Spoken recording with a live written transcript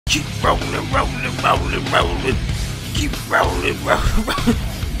Keep rolling, rolling, rolling, rolling. Keep rolling, rolling, rolling.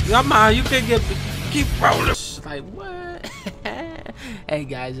 Come on, you can get me. Keep rolling. It's like, what? Hey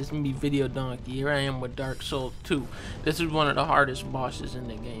guys, it's me, Video Donkey. Here I am with Dark Souls 2. This is one of the hardest bosses in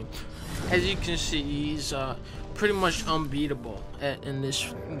the game. As you can see, he's pretty much unbeatable in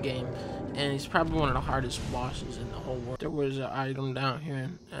this game. And he's probably one of the hardest bosses in the whole world. There was an item down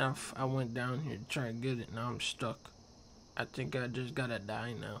here, and I went down here to try and get it. Now I'm stuck. I think I just gotta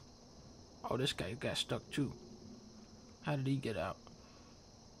die now. Oh, this guy got stuck too. How did he get out?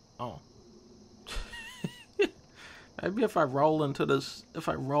 Oh. Maybe if I roll into this, if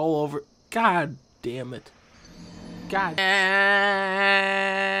I roll over. God damn it. God.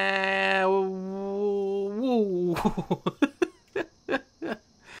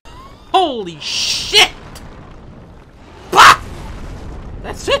 Holy shit! Bah!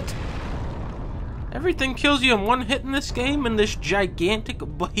 That's it! Everything kills you in one hit in this game, and this gigantic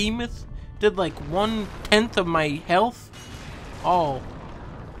behemoth did like 1/10 of my health. Oh.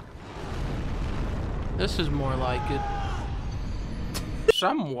 This is more like it.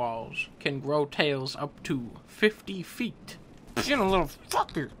 Some walls can grow tails up to 50 feet. Get a little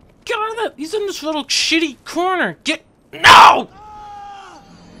fucker. Get out of that. He's in this little shitty corner. Get. No!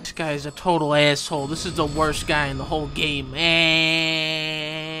 This guy is a total asshole. This is the worst guy in the whole game.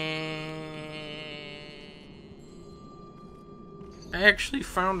 I actually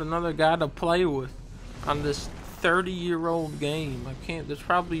found another guy to play with on this 30-year-old game. I can't. There's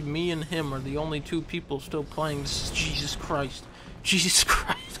probably me and him are the only two people still playing. This is Jesus Christ. Jesus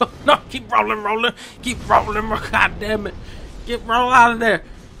Christ. Oh, no, keep rolling, rolling. Keep rolling. God damn it. Roll out of there.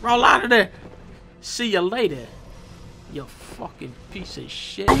 Roll out of there. See you later. You fucking piece of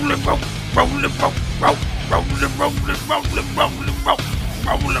shit. Rolling, rolling, rolling, rolling, rolling, rolling, rolling, rolling,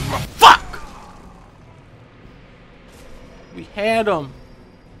 rolling. Fuck! We had him.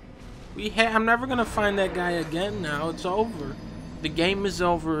 I'm never gonna find that guy again now. It's over. The game is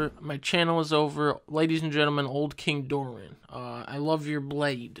over. My channel is over. Ladies and gentlemen, Old King Doran. I love your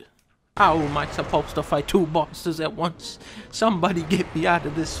blade. How am I supposed to fight two bosses at once? Somebody get me out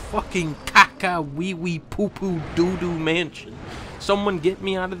of this fucking caca wee wee poo poo doo doo mansion. Someone get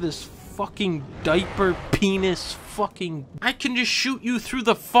me out of this fucking diaper penis fucking. I can just shoot you through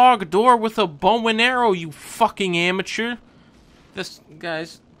the fog door with a bow and arrow, you fucking amateur. This,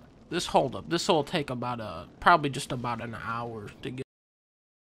 guys, this holdup, this will take about probably just about an hour to get.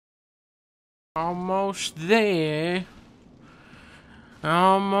 Almost there.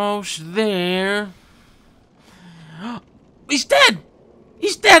 Almost there. He's dead!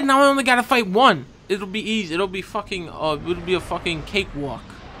 He's dead! Now I only gotta fight one. It'll be easy. It'll be fucking, it'll be a fucking cakewalk.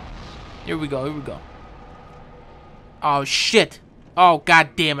 Here we go, here we go. Oh, shit. Oh,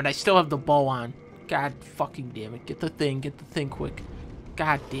 god damn it. I still have the bow on. God fucking damn it. Get the thing quick.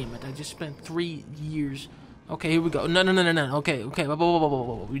 God damn it. I just spent 3 years. Okay, here we go. No. Okay.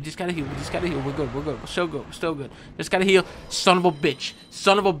 Whoa. We just gotta heal. We're good. We're still good. Just gotta heal. Son of a bitch.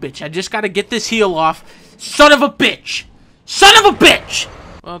 I just gotta get this heal off. Son of a bitch!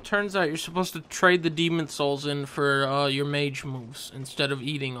 Well, it turns out you're supposed to trade the demon souls in for your mage moves instead of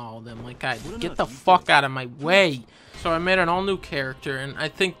eating all of them. Like, guys, get the fuck out of my way. So I made an all-new character, and I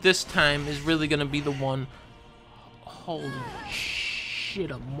think this time is really gonna be the one. Holy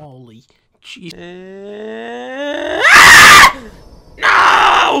shit-a-moly. Jeez.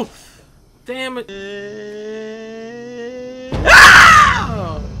 No! Damn it.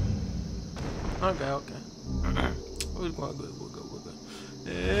 Okay. We're good.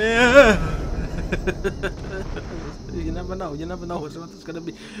 You never know what it's gonna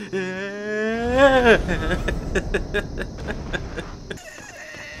be.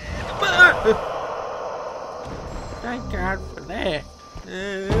 Thank God for that.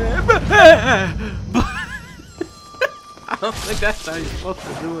 I don't think that's how you're supposed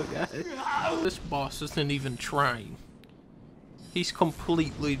to do it, guys. This boss isn't even trying. He's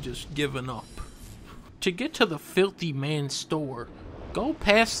completely just given up. To get to the Filthy Man store, go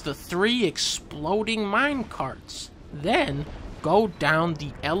past the 3 exploding mine carts. Then, go down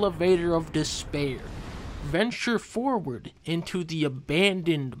the elevator of despair. Venture forward into the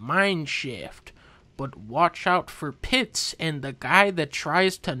abandoned mine shaft. But watch out for pits and the guy that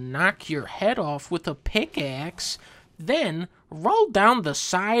tries to knock your head off with a pickaxe. Then, roll down the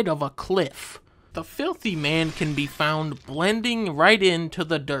side of a cliff. The Filthy Man can be found blending right into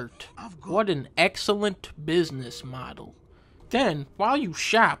the dirt. What an excellent business model. Then, while you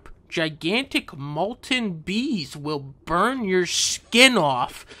shop, gigantic molten bees will burn your skin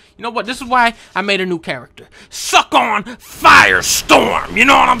off. You know what? This is why I made a new character. Suck on Firestorm! You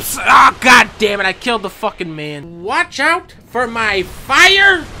know what I'm saying? Oh, god damn it. I killed the fucking man. Watch out for my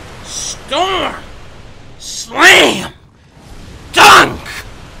fire Storm! Slam! Dunk!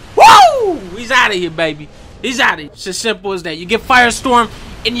 Woo! He's out of here, baby. He's out of here. It's as simple as that. You get Firestorm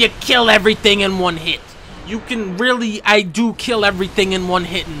and you kill everything in one hit. You can really, I do kill everything in one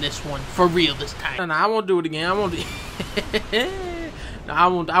hit in this one. For real this time. No, I won't do it again. I won't do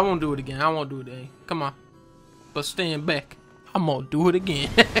No, I won't do it again. I won't do it again. Come on. But stand back. I'm gonna do it again.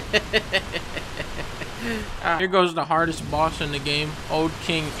 Here goes the hardest boss in the game. Old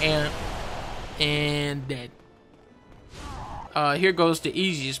King Ant. And dead. Here goes the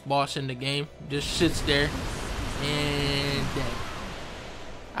easiest boss in the game. Just sits there. And dead.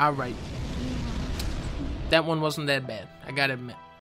 Alright. That one wasn't that bad. I gotta admit.